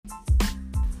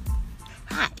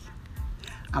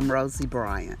I'm Rosie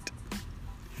Bryant,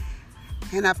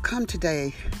 and I've come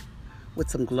today with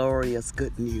some glorious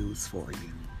good news for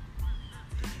you.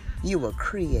 You were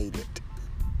created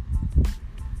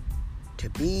to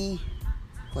be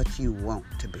what you want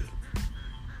to be,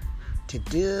 to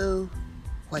do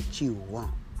what you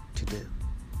want to do.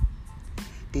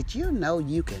 Did you know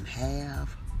you can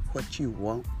have what you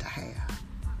want to have?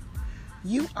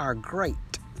 You are great.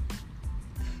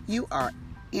 You are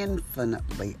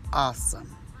infinitely awesome.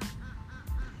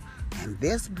 And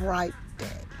this bright day,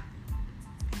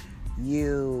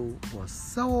 you will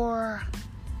soar,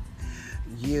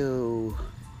 you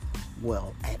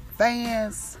will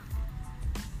advance,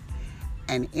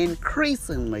 and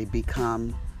increasingly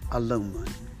become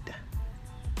illumined.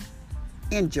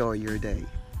 Enjoy your day.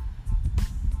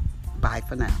 Bye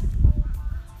for now.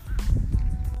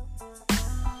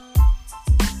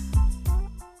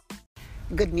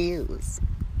 Good news.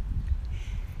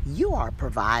 You are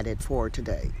provided for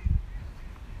today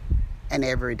and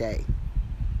every day,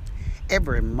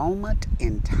 every moment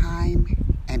in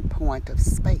time and point of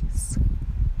space.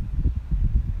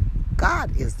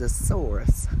 God is the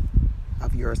source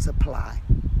of your supply.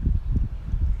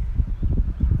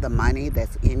 The money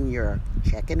that's in your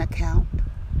checking account,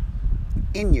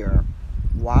 in your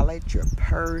wallet, your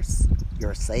purse,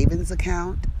 your savings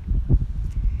account,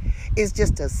 is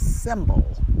just a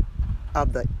symbol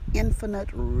of the infinite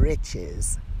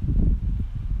riches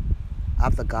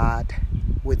of the God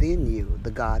within you,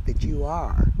 the God that you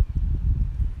are.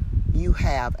 You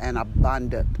have an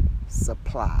abundant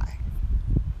supply.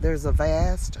 There's a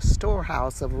vast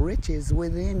storehouse of riches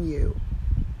within you.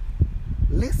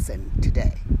 Listen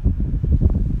today.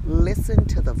 Listen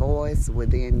to the voice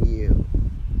within you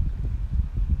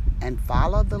and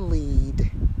follow the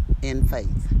lead in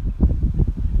faith.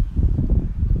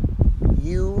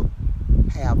 You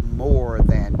have more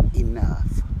than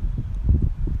enough.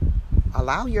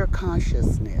 Allow your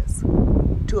consciousness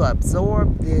to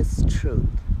absorb this truth.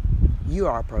 You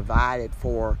are provided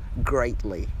for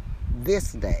greatly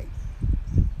this day.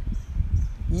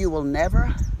 You will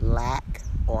never lack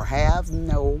or have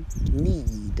no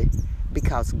need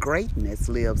because greatness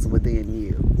lives within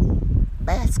you.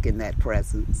 Bask in that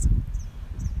presence.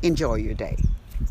 Enjoy your day.